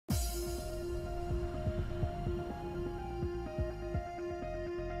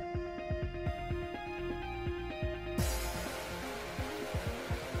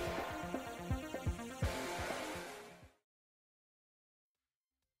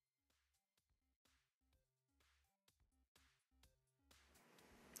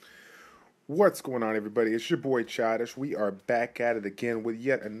What's going on, everybody? It's your boy Childish. We are back at it again with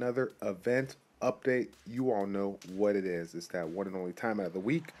yet another event update. You all know what it is. It's that one and only time out of the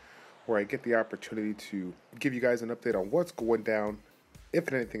week where I get the opportunity to give you guys an update on what's going down.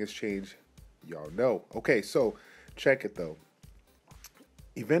 If anything has changed, y'all know. Okay, so check it though.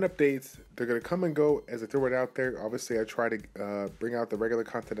 Event updates, they're going to come and go as I throw it out there. Obviously, I try to bring out the regular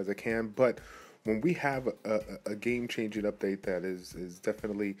content as I can, but when we have a game-changing update that is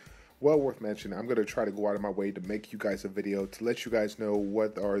definitely well worth mentioning, I'm going to try to go out of my way to make you guys a video to let you guys know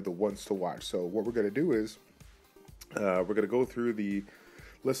what are the ones to watch. So what we're going to do is we're going to go through the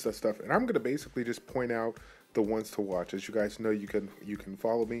list of stuff, and I'm going to basically just point out the ones to watch. As you guys know, you can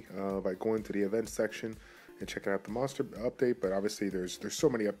follow me by going to the events section and checking out the monster update. But obviously, there's so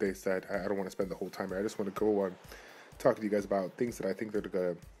many updates that I don't want to spend the whole time here. I just want to go on talking to you guys about things that I think they're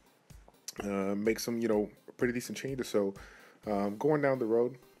going to make some pretty decent changes. So going down the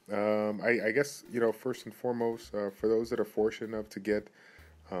road. I guess, first and foremost, for those that are fortunate enough to get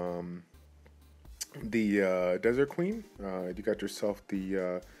the Desert Queen, you got yourself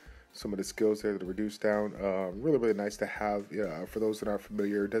the some of the skills there that are reduced down. Really, really nice to have. For those that aren't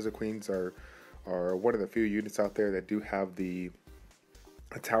familiar, Desert Queens are one of the few units out there that do have the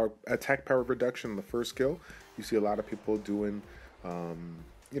attack power reduction on the first skill. You see a lot of people doing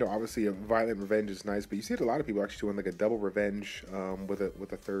obviously a violent revenge is nice, but you see a lot of people actually doing like a double revenge with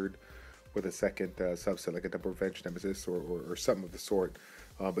a second subset, like a double revenge nemesis or something of the sort.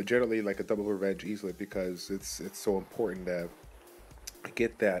 But generally, like a double revenge easily, because it's so important to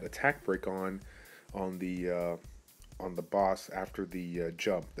get that attack break on the boss after the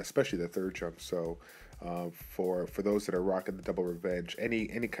jump, especially the third jump. So for those that are rocking the double revenge, any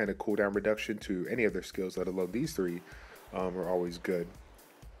kind of cooldown reduction to any of their skills, let alone these three, are always good.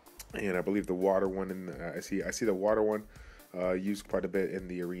 And I believe the water one, and I see the water one used quite a bit in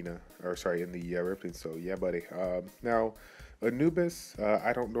the arena, or sorry, in the rifting. So yeah, buddy. Now, Anubis,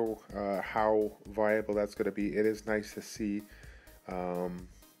 I don't know how viable that's going to be. It is nice to see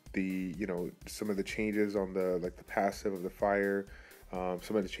the some of the changes on the passive of the fire,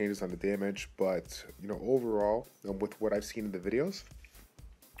 some of the changes on the damage, but overall, with what I've seen in the videos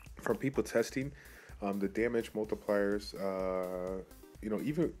from people testing, the damage multipliers.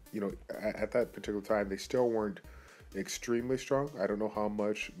 Even at that particular time, they still weren't extremely strong. I don't know how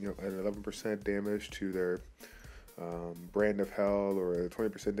much an 11% damage to their brand of hell or a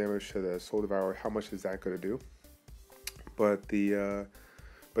 20% damage to the soul devourer. How much is that going to do? But the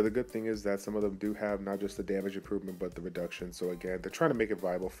good thing is that some of them do have not just the damage improvement but the reduction. So again, they're trying to make it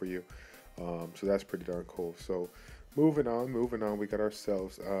viable for you. So that's pretty darn cool. So moving on, we got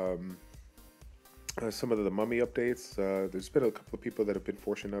ourselves. Some of the mummy updates. There's been a couple of people that have been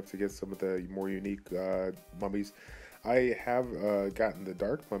fortunate enough to get some of the more unique mummies. I have gotten the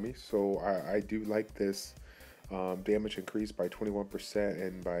dark mummy, so I do like this damage increase by 21%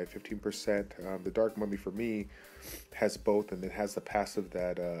 and by 15%. The dark mummy for me has both, and it has the passive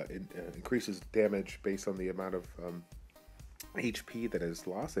that increases damage based on the amount of HP that is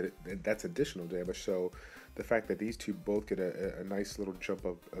lost. That's additional damage. So the fact that these two both get a nice little jump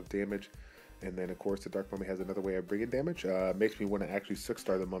of damage. And then, of course, the Dark Mummy has another way of bringing damage. Makes me want to actually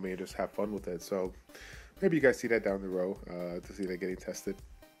 6-star the Mummy and just have fun with it. So maybe you guys see that down the road to see that getting tested.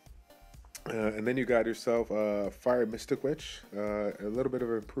 And then you got yourself Fire Mystic Witch, a little bit of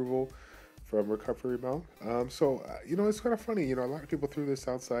approval from Recovery Mount. So it's kind of funny. A lot of people threw this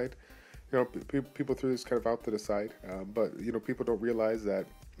outside. People threw this kind of out to the side. But people don't realize that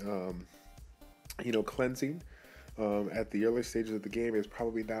cleansing at the early stages of the game is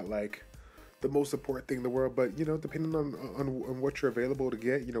probably not like the most important thing in the world, but depending on what you're available to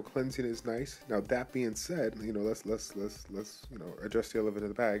get, cleansing is nice. Now that being said, let's address the elephant in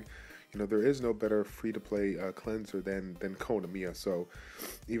the bag. There is no better free-to-play cleanser than Kona Mia. So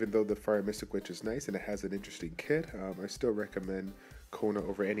even though the Fire Mystic Witch is nice and it has an interesting kit, I still recommend Kona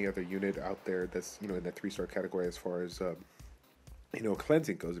over any other unit out there that's in that 3-star category as far as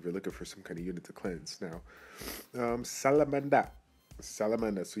cleansing goes. If you're looking for some kind of unit to cleanse, now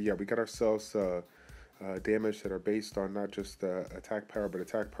Salamander. So yeah, we got ourselves damage that are based on not just attack power, but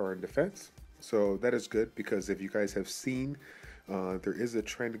attack power and defense. So that is good, because if you guys have seen, there is a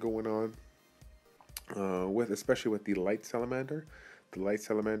trend going on especially with the Light Salamander. The Light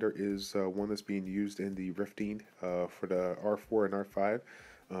Salamander is one that's being used in the rifting for the R4 and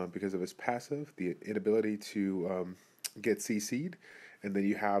R5 because of its passive, the inability to get CC'd. And then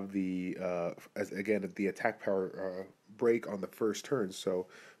you have the attack power break on the first turn. So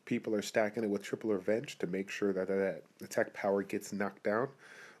people are stacking it with triple revenge to make sure that that attack power gets knocked down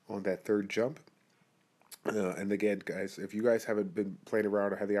on that third jump. And again, guys, if you guys haven't been playing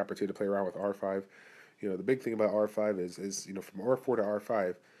around or had the opportunity to play around with R5, the big thing about R5 is from R4 to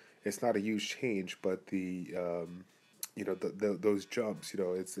R5, it's not a huge change, but those jumps,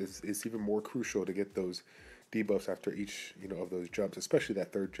 it's even more crucial to get those debuffs after each of those jumps, especially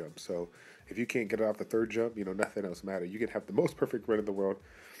that third jump. So if you can't get it off the third jump, nothing else matters. You can have the most perfect run in the world,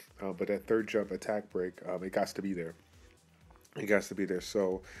 but that third jump attack break, it got to be there. It has to be there.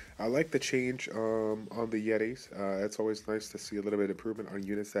 So I like the change on the Yetis. It's always nice to see a little bit of improvement on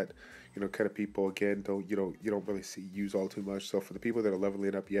units that kind of people again don't really see use all too much. So for the people that are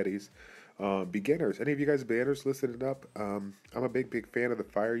leveling up Yetis, beginners, any of you guys beginners listening up, I'm a big fan of the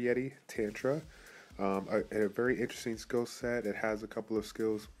Fire Yeti Tantra. A very interesting skill set. It has a couple of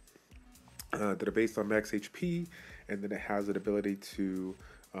skills that are based on max HP, and then it has an ability to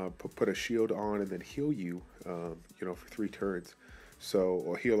put a shield on and then heal you, for 3 turns. So,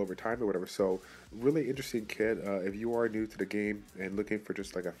 or heal over time or whatever. So, really interesting kit. If you are new to the game and looking for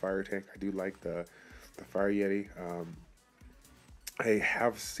just like a fire tank, I do like the Fire Yeti. I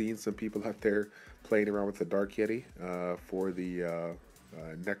have seen some people out there playing around with the Dark Yeti for the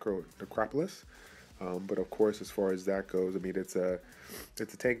Necropolis. But of course, as far as that goes, I mean, it's a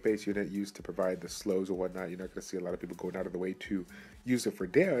tank-based unit used to provide the slows or whatnot. You're not going to see a lot of people going out of the way to use it for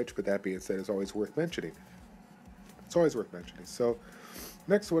damage, but that being said, it's always worth mentioning. It's always worth mentioning. So,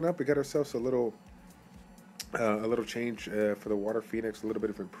 next one up, we got ourselves a little change for the Water Phoenix, a little bit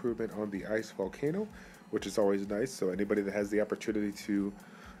of improvement on the Ice Volcano, which is always nice. So anybody that has the opportunity to,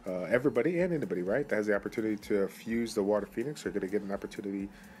 everybody and anybody, right, that has the opportunity to fuse the Water Phoenix are going to get an opportunity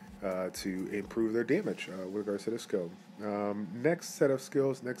to improve their damage with regards to the skill. Next set of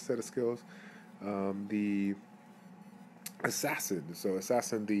skills, the Assassin. So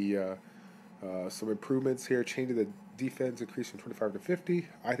Assassin, some improvements here, changing the defense, increasing 25 to 50.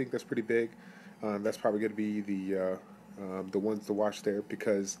 I think that's pretty big. That's probably going to be the ones to watch there,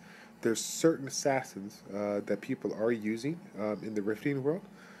 because there's certain assassins that people are using in the rifting world.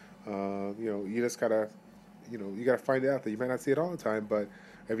 You just gotta, you gotta find out that you might not see it all the time, but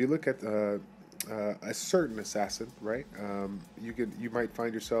if you look at a certain assassin, right, you might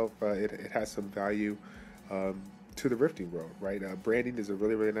find yourself it has some value to the rifting world, right? Branding is a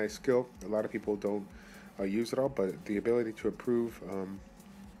really nice skill. A lot of people don't use it all, but the ability to improve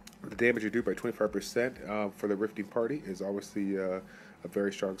the damage you do by 25% for the rifting party is obviously a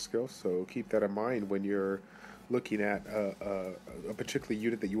very strong skill. So keep that in mind when you're looking at a particular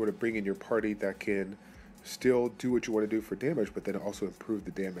unit that you want to bring in your party that can still do what you want to do for damage, but then also improve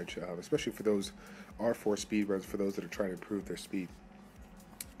the damage, especially for those R4 speed runs, for those that are trying to improve their speed.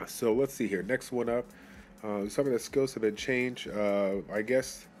 So let's see here. Next one up. Some of the skills have been changed. I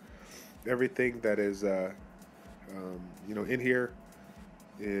guess everything that is, in here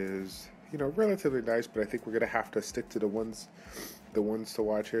is, relatively nice, but I think we're going to have to stick to the ones to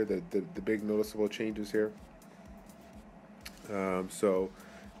watch here, the big noticeable changes here. So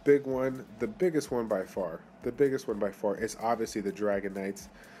big one, the biggest one by far is obviously the Dragon Knights.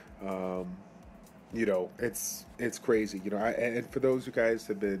 It's crazy, and for those you guys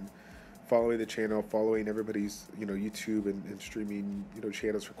have been following the channel, following everybody's, YouTube and streaming,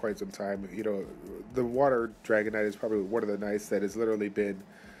 channels for quite some time, the Water Dragon Knight is probably one of the knights that has literally been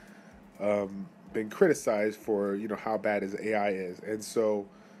criticized for, how bad his AI is. And so,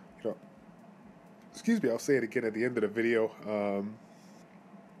 excuse me, I'll say it again at the end of the video.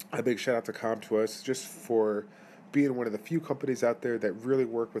 A big shout out to ComToUS just for being one of the few companies out there that really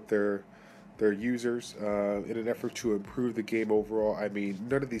work with their users in an effort to improve the game overall. I mean,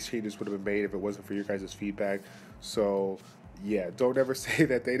 none of these changes would have been made if it wasn't for your guys' feedback. So, yeah, don't ever say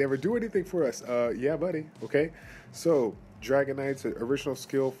that they never do anything for us. Yeah, buddy. Okay. So, Dragon Knight's original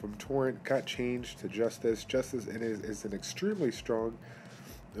skill from Torrent got changed to Justice. Justice is an extremely strong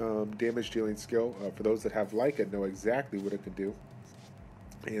damage dealing skill. For those that have like it, know exactly what it can do.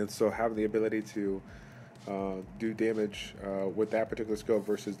 And so having the ability to do damage with that particular skill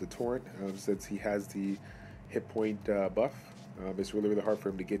versus the Torrent, since he has the hit point buff, it's really hard for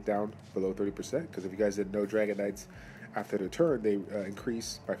him to get down below 30%, because if you guys didn't know, Dragon Knights, after the turn, they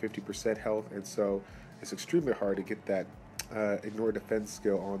increase by 50% health, and so it's extremely hard to get that ignore defense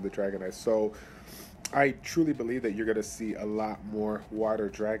skill on the Dragon Knights. So I truly believe that you're going to see a lot more Water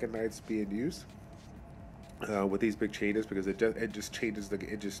Dragon Knights being used with these big changes, because it just changes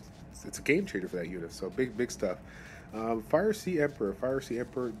it's a game changer for that unit. So big stuff. Fire Sea Emperor,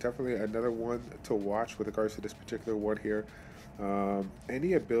 definitely another one to watch with regards to this particular one here.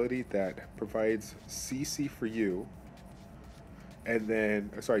 Any ability that provides CC for you, and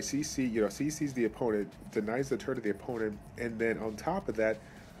then CC, CC's the opponent, denies the turn of the opponent, and then on top of that,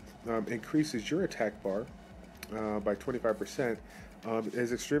 increases your attack bar by 25%,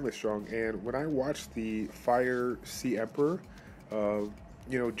 is extremely strong. And when I watch the Fire Sea Emperor, uh,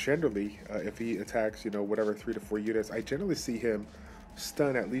 generally, if he attacks, whatever 3 to 4 units, I generally see him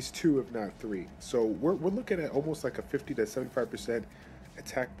stun at least two, if not three. So we're looking at almost like a 50 to 75%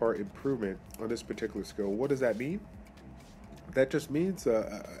 attack bar improvement on this particular skill. What does that mean? That just means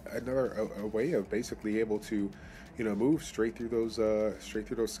another a way of basically able to, move straight through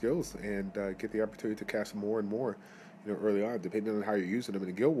those skills and get the opportunity to cast more and more, early on, depending on how you're using them in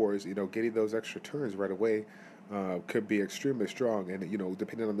the Guild Wars. Getting those extra turns right away could be extremely strong, and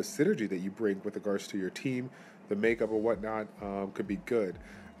depending on the synergy that you bring with regards to your team, the makeup or whatnot, could be good.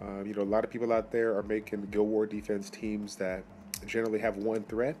 A lot of people out there are making Guild War defense teams that generally have one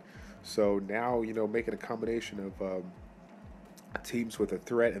threat. So now, making a combination of teams with a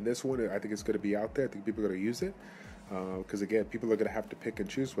threat, and this one I think is going to be out there. I think people are going to use it because again, people are going to have to pick and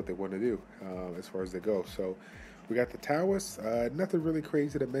choose what they want to do as far as they go. So we got the Taoists. Nothing really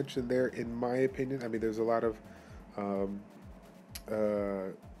crazy to mention there, in my opinion. I mean, there's a lot of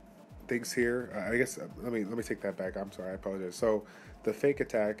things here. I guess let me take that back. I'm sorry, I apologize. So the fake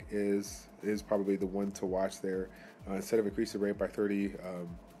attack is probably the one to watch there. Instead of increasing the rate by 30%,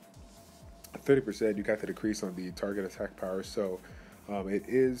 you got the decrease on the target attack power. So it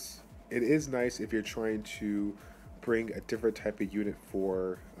is nice if you're trying to bring a different type of unit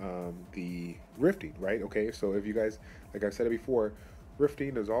for the rifting, right? Okay, so if you guys, like I've said it before,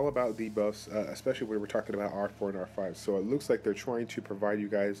 rifting is all about debuffs, especially when we're talking about R4 and R5. So it looks like they're trying to provide you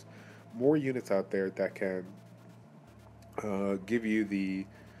guys more units out there that can give you the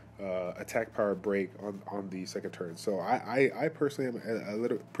attack power break on the second turn. So I personally am a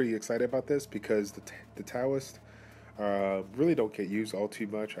little pretty excited about this because the Taoists really don't get used all too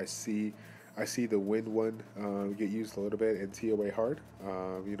much. I see the wind one get used a little bit in TOA hard.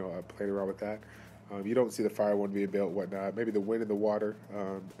 I played around with that. You don't see the fire one being built, whatnot. Maybe the wind and the water,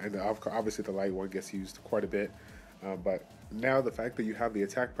 and obviously the light one gets used quite a bit. But now the fact that you have the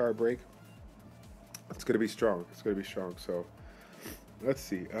attack power break, it's going to be strong. It's going to be strong. So let's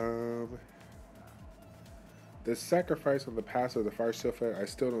see. The sacrifice on the pass of the fire sofa, I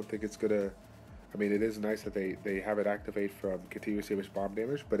still don't think it's going to... I mean, it is nice that they have it activate from continuous damage bomb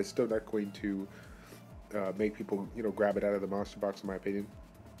damage, but it's still not going to make people, grab it out of the monster box, in my opinion.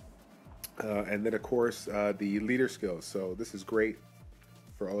 And then, of course, the leader skills. So this is great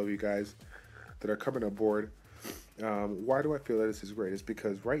for all of you guys that are coming aboard. Why do I feel that this is great? It's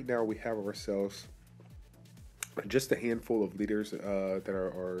because right now we have ourselves just a handful of leaders that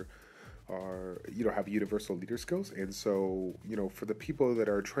are have universal leader skills. And so, for the people that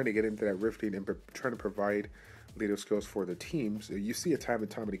are trying to get into that rifting and trying to provide leader skills for the teams, you see it time and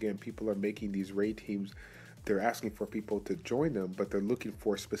time and again, people are making these raid teams. They're asking for people to join them, but they're looking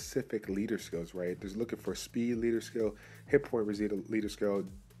for specific leader skills, right? They're looking for speed leader skill, hit point leader skill,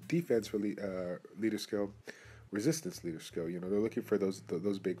 defense leader skill, resistance leader skill. They're looking for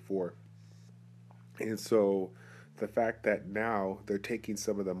those big four. And so the fact that now they're taking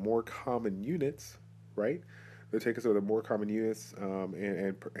some of the more common units, right? They're taking some of the more common units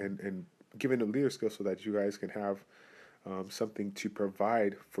and giving them leader skills so that you guys can have something to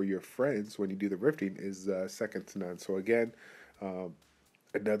provide for your friends when you do the rifting is second to none. So again,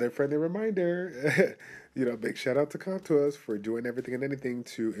 another friendly reminder, big shout out to Contours for doing everything and anything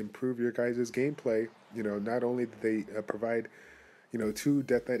to improve your guys' gameplay. Not only did they provide, 2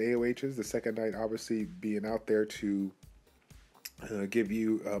 Death Knight AOHs, the second night obviously being out there to give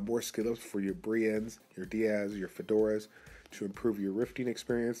you more skill ups for your Briennes, your Diaz, your Fedoras, to improve your rifting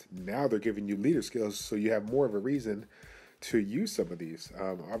experience. Now they're giving you leader skills, so you have more of a reason to use some of these.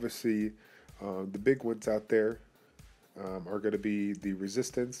 Obviously, the big ones out there are going to be the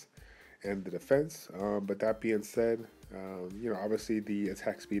resistance and the defense. But that being said, obviously the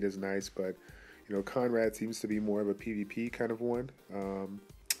attack speed is nice, but Conrad seems to be more of a PvP kind of one.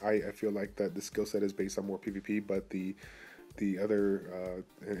 I feel like that the skill set is based on more PvP, but the other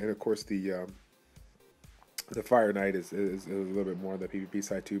and of course the Fire Knight is a little bit more on the PvP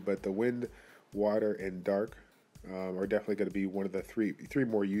side too. But the Wind, Water, and Dark are definitely going to be one of the three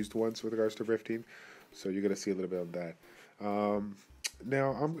more used ones with regards to rifting. So you're going to see a little bit of that.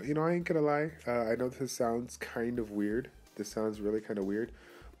 Now I ain't gonna lie. I know this sounds kind of weird. This sounds really kind of weird.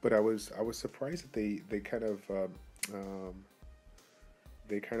 But I was surprised that they kind of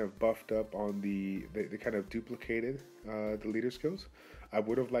buffed up on they kind of duplicated the leader skills. I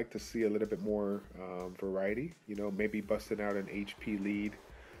would have liked to see a little bit more variety. Maybe busting out an HP lead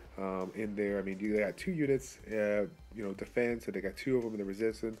in there. I mean, they got 2 units, defense, and they got 2 of them in the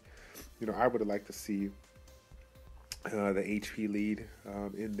resistance. I would have liked to see the HP lead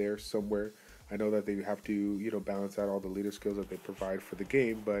in there somewhere. I know that they have to, balance out all the leader skills that they provide for the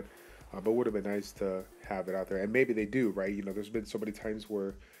game, but would have been nice to have it out there. And maybe they do, right? There's been so many times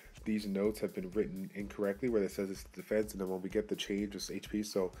where these notes have been written incorrectly, where it says it's defense, and then when we get the change, it's HP.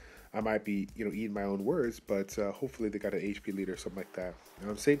 So I might be, eating my own words, but hopefully they got an HP lead or something like that.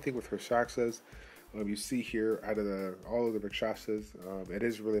 Same thing with Rakshasas. You see here, out of all of the Rakshasas, it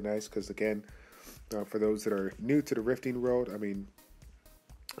is really nice because, again, for those that are new to the rifting world, I mean,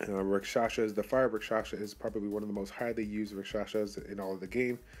 Rakshasas, the fire Rakshasa is probably one of the most highly used Rakshasas in all of the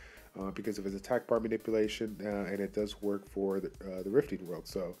game because of its attack bar manipulation, and it does work for the rifting world.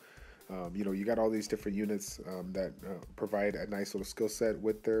 So, you got all these different units that provide a nice little skill set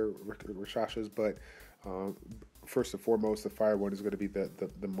with their Rakshasas, but first and foremost, the fire one is going to be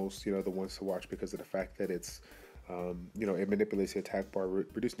the most, the ones to watch because of the fact that it's it manipulates the attack bar,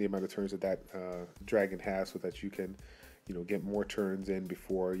 reducing the amount of turns that dragon has, so that you can, get more turns in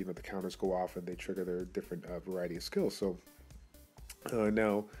before the counters go off and they trigger their different variety of skills. So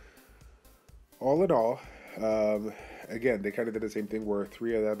now, all in all, again, they kind of did the same thing where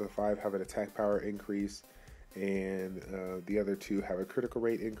 3 out of the 5 have an attack power increase, and the other 2 have a critical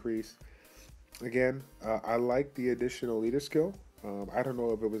rate increase. Again, I like the additional leader skill. I don't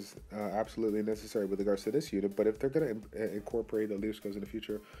know if it was absolutely necessary with regards to this unit, but if they're going to incorporate the leader skills in the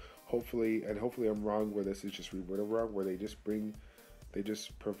future, hopefully I'm wrong where this is just reworded wrong, where they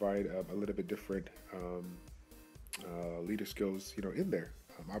just provide a little bit different leader skills, in there.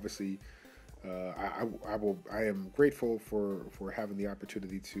 Obviously, I am grateful for having the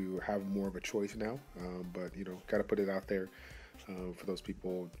opportunity to have more of a choice now, but got to put it out there for those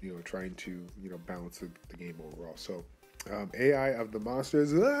people, trying to balance the game overall. So. AI of the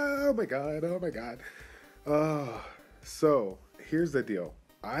monsters. Oh my god. So here's the deal.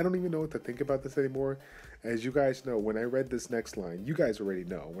 I don't even know what to think about this anymore. As you guys know, when I read this next line, you guys already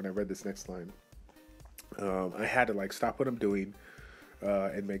know when I read this next line, I had to stop what I'm doing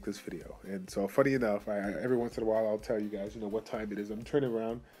and make this video. And so, funny enough, every once in a while I'll tell you guys, what time it is. I'm turning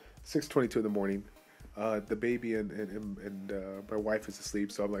around, 6:22 in the morning. The baby and my wife is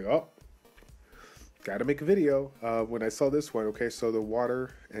asleep, so I'm like, oh. Gotta make a video. When I saw this one, okay, so the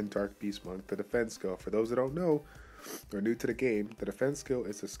Water and Dark Beast Monk, the defense skill. For those that don't know, or new to the game, the defense skill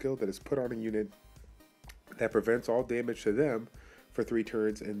is a skill that is put on a unit that prevents all damage to them for 3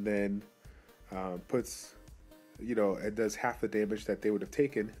 turns, and then puts, it does half the damage that they would have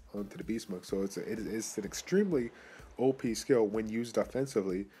taken onto the Beast Monk. So it's an extremely OP skill when used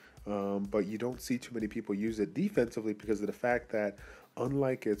offensively, but you don't see too many people use it defensively because of the fact that,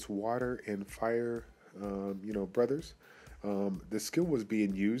 unlike its water and fire, brothers, the skill was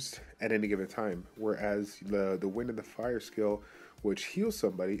being used at any given time, whereas the wind and the fire skill, which heals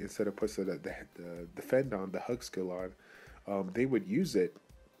somebody instead of puts the defend on, the hug skill on, they would use it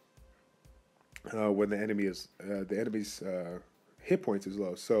when the enemy's hit points is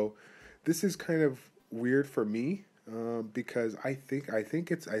low. So this is kind of weird for me because I think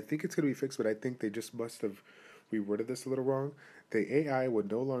it's gonna be fixed, but I think they just must have reworded this a little wrong. The AI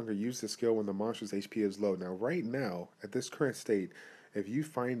would no longer use the skill when the monster's HP is low. Now, right now, at this current state, if you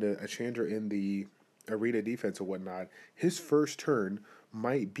find a Chandra in the arena defense or whatnot, his first turn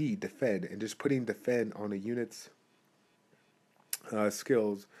might be defend, and just putting defend on a unit's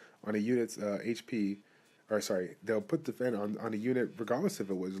skills, on a unit's HP, or sorry, they'll put defend on a unit regardless if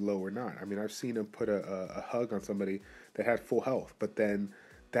it was low or not. I mean, I've seen them put a hug on somebody that had full health, but then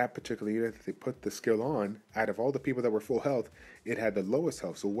that particular unit that they put the skill on, out of all the people that were full health, it had the lowest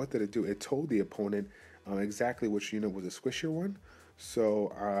health. So what did it do? It told the opponent exactly which unit was a squishier one. So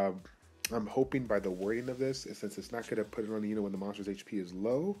I'm hoping by the wording of this, since it's not going to put it on the unit when the monster's HP is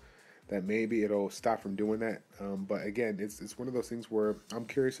low, that maybe it'll stop from doing that. But again, it's one of those things where I'm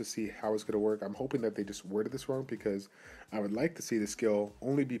curious to see how it's going to work. I'm hoping that they just worded this wrong, because I would like to see the skill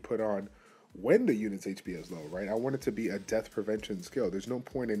only be put on when the unit's HP is low, right? I want it to be a death prevention skill. There's no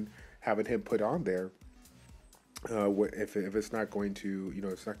point in having him put on there if it's not going to,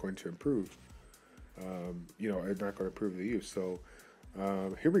 it's not going to improve, it's not going to improve the use. So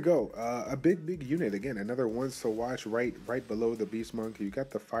here we go. A big unit again. Another ones to watch right below the Beast Monk. You got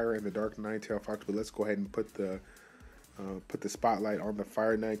the Fire and the Dark Nine-Tailed Fox, but let's go ahead and put the spotlight on the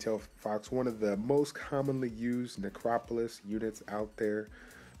Fire Nine-Tailed Fox, one of the most commonly used Necropolis units out there.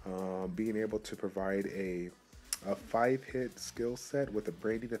 Being able to provide a 5-hit skill set with a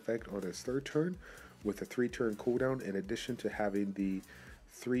branding effect on its 3rd turn with a 3-turn cooldown, in addition to having the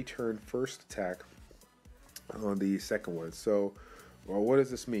 3-turn first attack on the 2nd one. So, well, what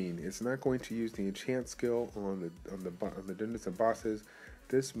does this mean? It's not going to use the enchant skill on the units and bosses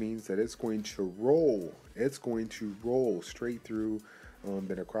this means that it's going to roll. It's going to roll straight through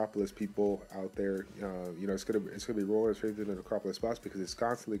the Necropolis people out there. It's gonna be rolling straight through the Necropolis boss because it's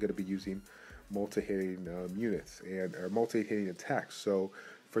constantly gonna be using multi-hitting units and or multi-hitting attacks. So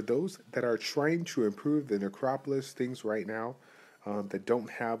for those that are trying to improve the Necropolis things right now, that don't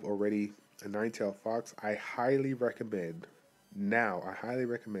have already a nine-tailed fox, I highly recommend. Now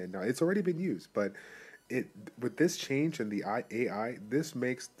it's already been used, but with this change in the AI, this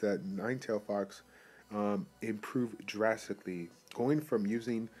makes the nine-tailed fox improve drastically. Going from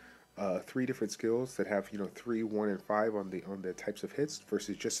using 3 different skills that have 3, 1, and 5 on the types of hits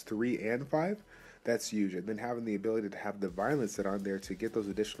versus just 3 and 5, that's huge. And then having the ability to have the violence set on there to get those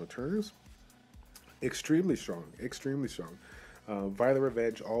additional turns, extremely strong, extremely strong. Violent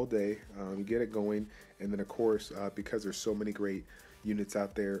Revenge all day, get it going, and then of course because there's so many great units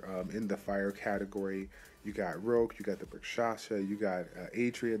out there in the fire category, you got Rogue, you got the Brikshasha, you got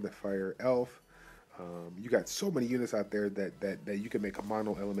Adrian the Fire Elf. You got so many units out there that you can make a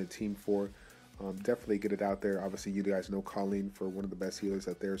mono element team for. Definitely get it out there. Obviously, you guys know Colleen for one of the best healers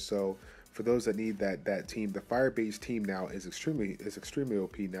out there. So for those that need that team, the fire based team now is extremely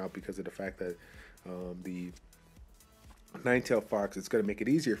OP now because of the fact that the nine-tailed fox, it's going to make it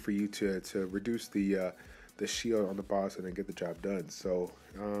easier for you to reduce the shield on the boss and then get the job done. So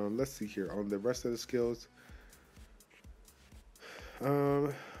let's see here on the rest of the skills.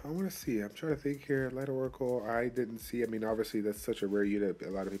 I want to see. I'm trying to think here. Light Oracle, I didn't see. I mean, obviously that's such a rare unit. A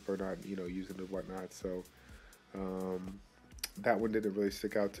lot of people are not, using it and whatnot. So that one didn't really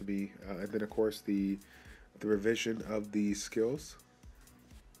stick out to me. And then of course the revision of the skills.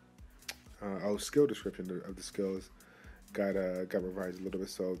 Skill description of the skills got revised a little bit.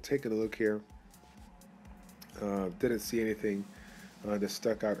 So taking a look here. Didn't see anything that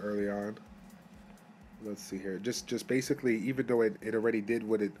stuck out early on. Let's see here. Just basically, even though it already did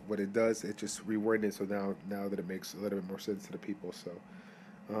what it does, it just reworded it. So now that it makes a little bit more sense to the people. So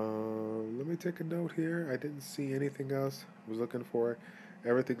let me take a note here. I didn't see anything else I was looking for.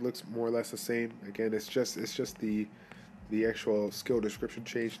 Everything looks more or less the same. Again, it's just the actual skill description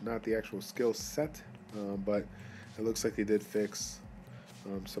changed, not the actual skill set. But it looks like they did fix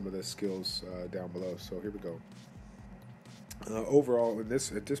some of the skills down below. So here we go. Overall, in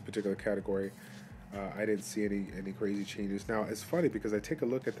this particular category, I didn't see any crazy changes. Now it's funny because I take a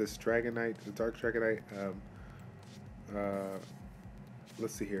look at this Dragon Knight, the Dark Dragon Knight.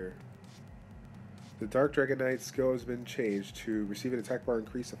 Let's see here. The Dark Dragon Knight skill has been changed to receive an attack bar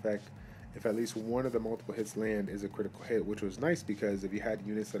increase effect if at least one of the multiple hits land is a critical hit, which was nice because if you had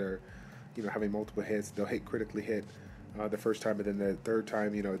units that are, having multiple hits, they'll critically hit the first time, and then the third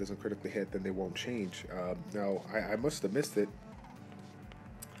time, it doesn't critically hit, then they won't change. Now I must have missed it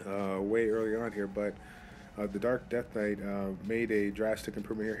way early on here, but the Dark Death Knight made a drastic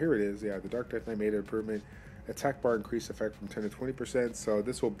improvement here. Here it is. Yeah, the Dark Death Knight made an improvement. Attack bar increase effect from 10 to 20%. So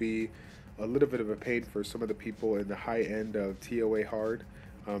this will be a little bit of a pain for some of the people in the high end of TOA hard.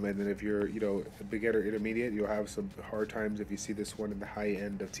 And then if you're, a beginner intermediate, you'll have some hard times if you see this one in the high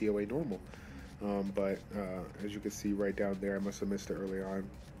end of TOA normal. But as you can see right down there, I must have missed it early on.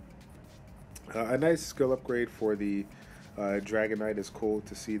 A nice skill upgrade for the Dragon Knight is cool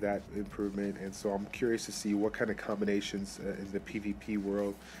to see that improvement, and so I'm curious to see what kind of combinations in the PvP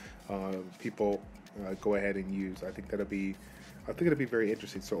world people go ahead and use. I think it'll be very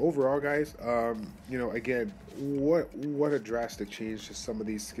interesting. So overall, guys, again, what a drastic change to some of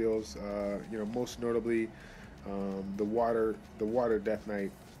these skills. Most notably, the water Death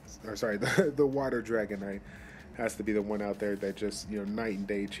Knight, or sorry, the water Dragon Knight has to be the one out there that just night and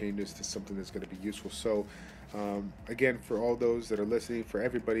day changes to something that's going to be useful. So again, for all those that are listening, for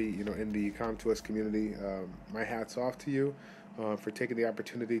everybody in the Come To Us community, my hat's off to you for taking the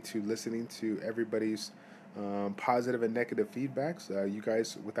opportunity to listening to everybody's positive and negative feedbacks. You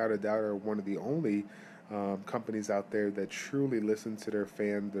guys, without a doubt, are one of the only companies out there that truly listen to their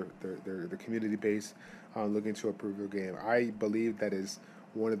fan, their community base, looking to improve your game. I believe that is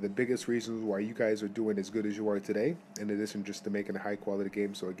one of the biggest reasons why you guys are doing as good as you are today, in addition just to making a high quality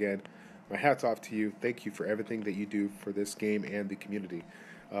game. So again, my hat's off to you. Thank you for everything that you do for this game and the community.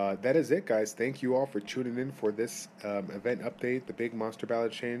 That is it, guys. Thank you all for tuning in for this event update, the big Monster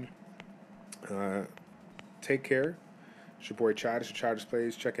Ballad change. Take care. It's your boy Childish,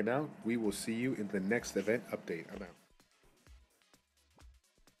 ChildishPlays checking out. We will see you in the next event update. I'm out.